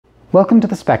Welcome to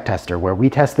the SpecTester, where we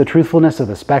test the truthfulness of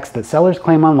the specs that sellers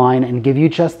claim online and give you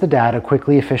just the data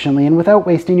quickly, efficiently, and without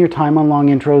wasting your time on long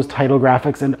intros, title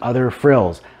graphics, and other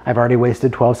frills. I've already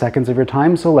wasted 12 seconds of your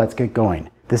time, so let's get going.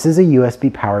 This is a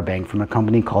USB power bank from a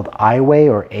company called Ayeway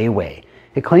or Ayeway.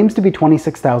 It claims to be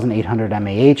 26,800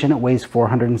 mAh and it weighs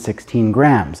 416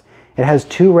 grams. It has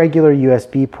two regular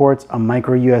USB ports, a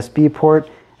micro USB port,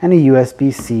 and a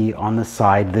USB-C on the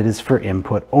side that is for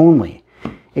input only.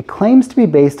 It claims to be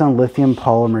based on lithium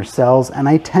polymer cells, and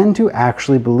I tend to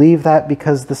actually believe that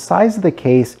because the size of the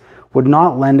case would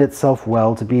not lend itself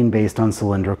well to being based on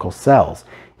cylindrical cells.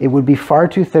 It would be far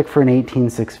too thick for an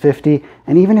 18650,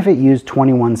 and even if it used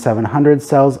 21700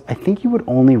 cells, I think you would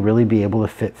only really be able to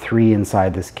fit 3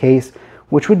 inside this case,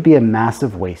 which would be a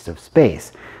massive waste of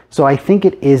space. So I think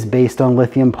it is based on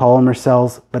lithium polymer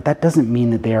cells, but that doesn't mean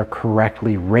that they are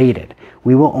correctly rated.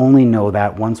 We will only know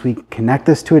that once we connect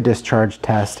this to a discharge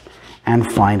test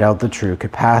and find out the true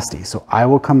capacity. So I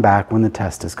will come back when the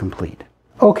test is complete.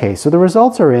 Okay, so the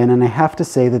results are in, and I have to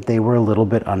say that they were a little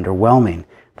bit underwhelming.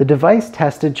 The device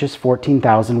tested just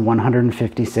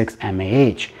 14,156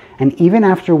 mAh, and even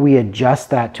after we adjust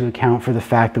that to account for the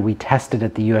fact that we tested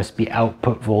at the USB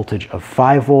output voltage of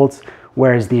 5 volts,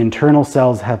 whereas the internal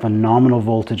cells have a nominal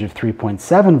voltage of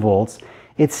 3.7 volts,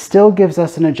 it still gives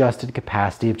us an adjusted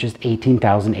capacity of just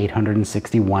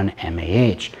 18,861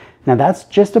 mAh. Now that's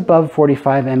just above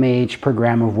 45 mAh per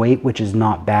gram of weight, which is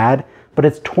not bad, but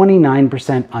it's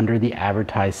 29% under the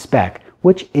advertised spec,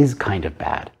 which is kind of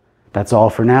bad. That's all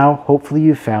for now. Hopefully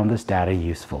you found this data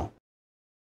useful.